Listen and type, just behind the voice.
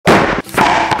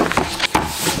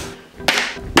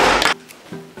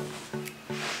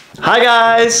Hi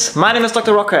guys, my name is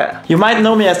Dr. Rocker. You might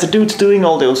know me as the dude doing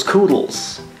all those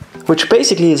doodles, which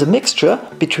basically is a mixture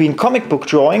between comic book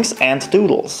drawings and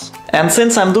doodles. And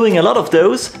since I'm doing a lot of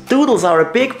those, doodles are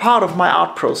a big part of my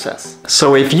art process.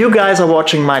 So if you guys are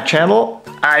watching my channel,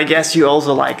 I guess you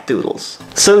also like doodles.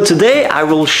 So today I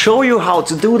will show you how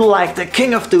to doodle like the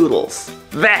king of doodles,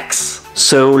 VEXX.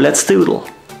 So let's doodle.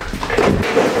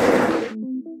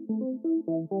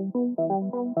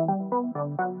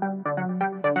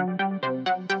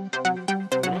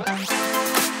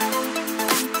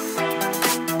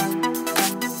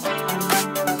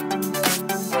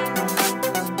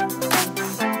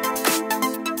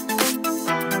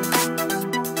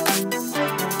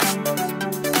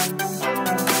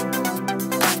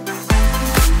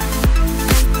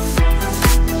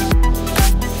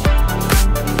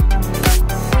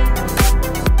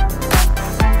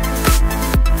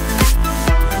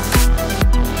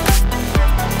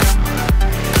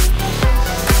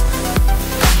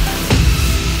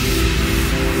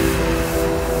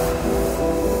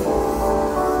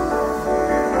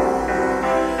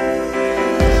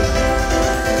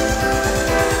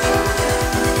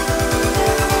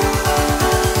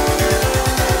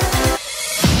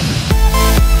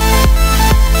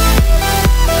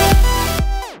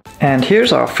 And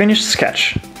here's our finished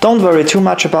sketch. Don't worry too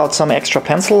much about some extra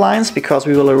pencil lines, because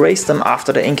we will erase them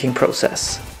after the inking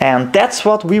process. And that's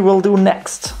what we will do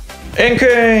next.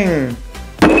 Inking!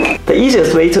 The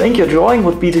easiest way to ink your drawing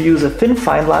would be to use a thin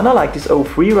fine liner like this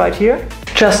 03 right here.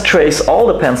 Just trace all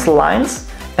the pencil lines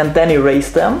and then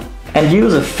erase them. And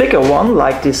use a thicker one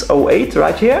like this 08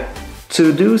 right here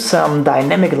to do some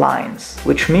dynamic lines,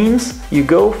 which means you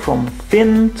go from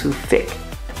thin to thick.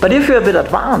 But if you're a bit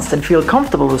advanced and feel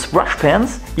comfortable with brush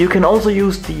pens, you can also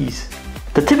use these.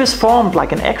 The tip is formed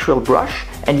like an actual brush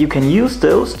and you can use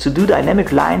those to do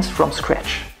dynamic lines from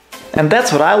scratch. And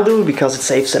that's what I'll do because it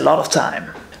saves a lot of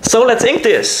time. So let's ink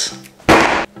this!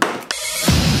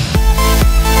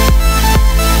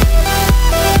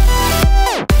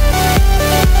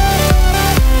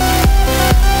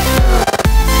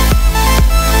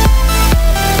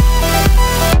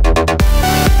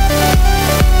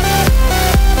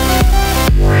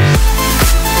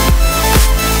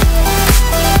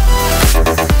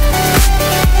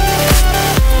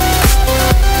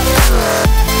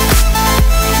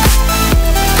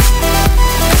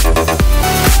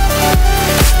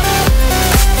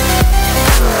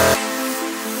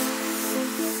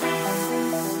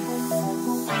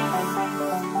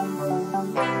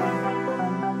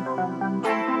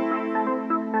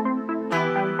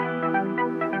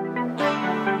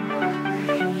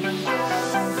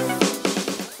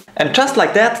 And just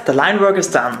like that, the line work is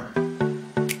done.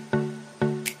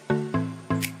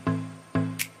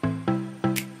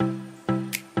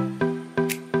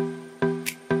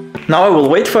 Now I will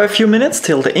wait for a few minutes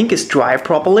till the ink is dry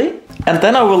properly, and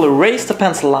then I will erase the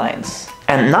pencil lines.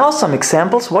 And now some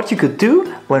examples what you could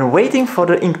do when waiting for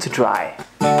the ink to dry.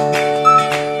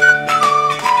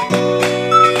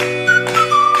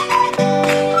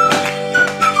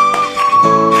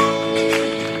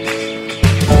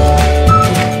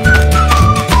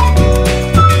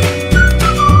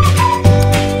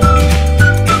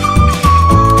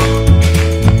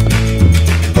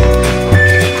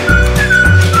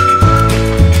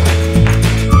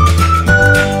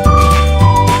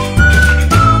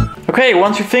 Okay,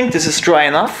 once you think this is dry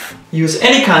enough, use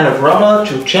any kind of rubber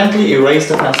to gently erase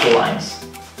the pencil lines.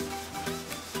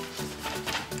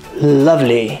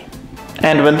 Lovely.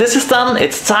 And when this is done,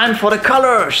 it's time for the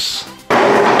colors!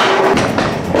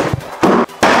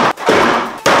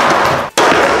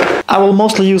 I will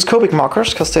mostly use Copic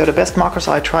markers, because they're the best markers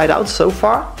I tried out so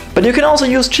far. But you can also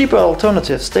use cheaper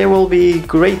alternatives, they will be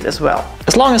great as well.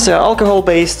 As long as they're alcohol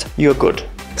based, you're good.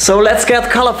 So let's get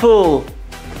colorful!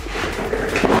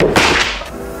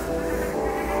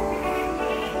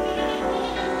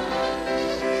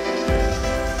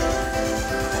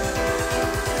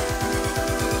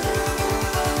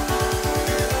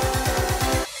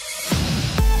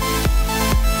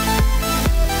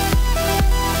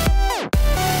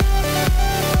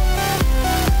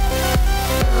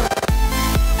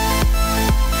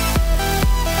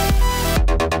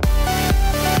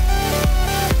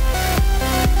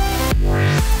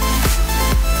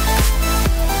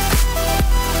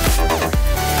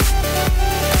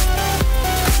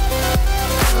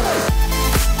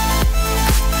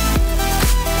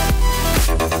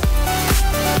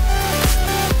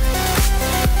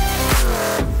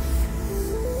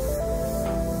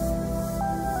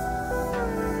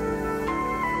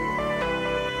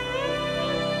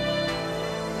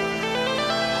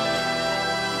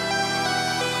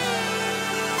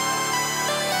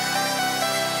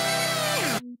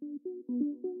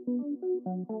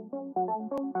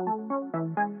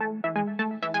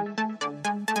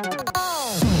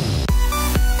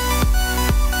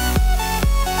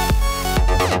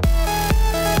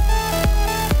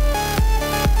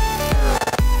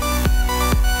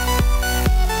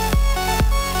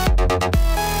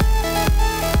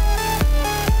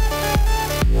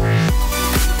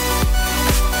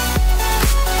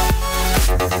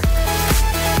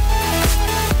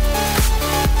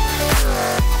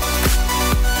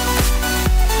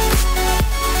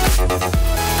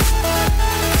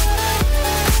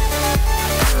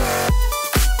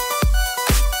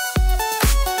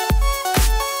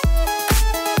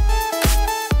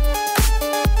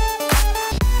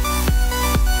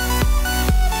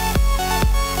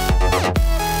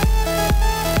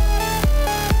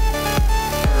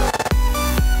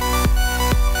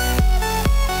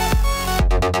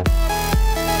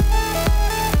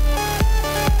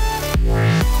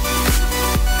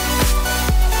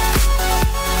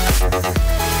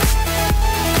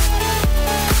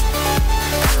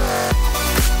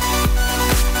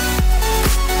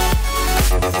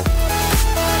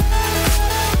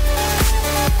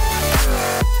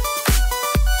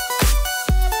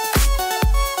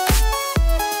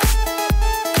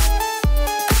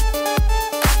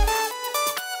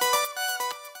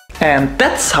 And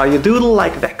that's how you doodle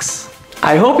like VEXX.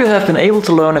 I hope you have been able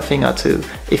to learn a thing or two.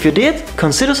 If you did,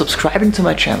 consider subscribing to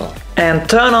my channel. And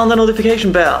turn on the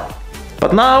notification bell.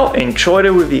 But now, enjoy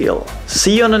the reveal.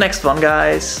 See you on the next one,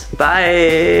 guys.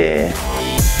 Bye!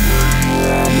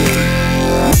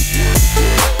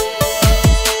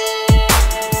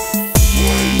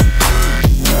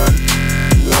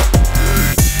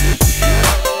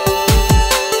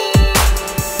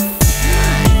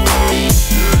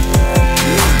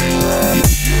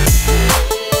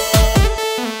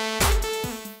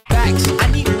 VEXX.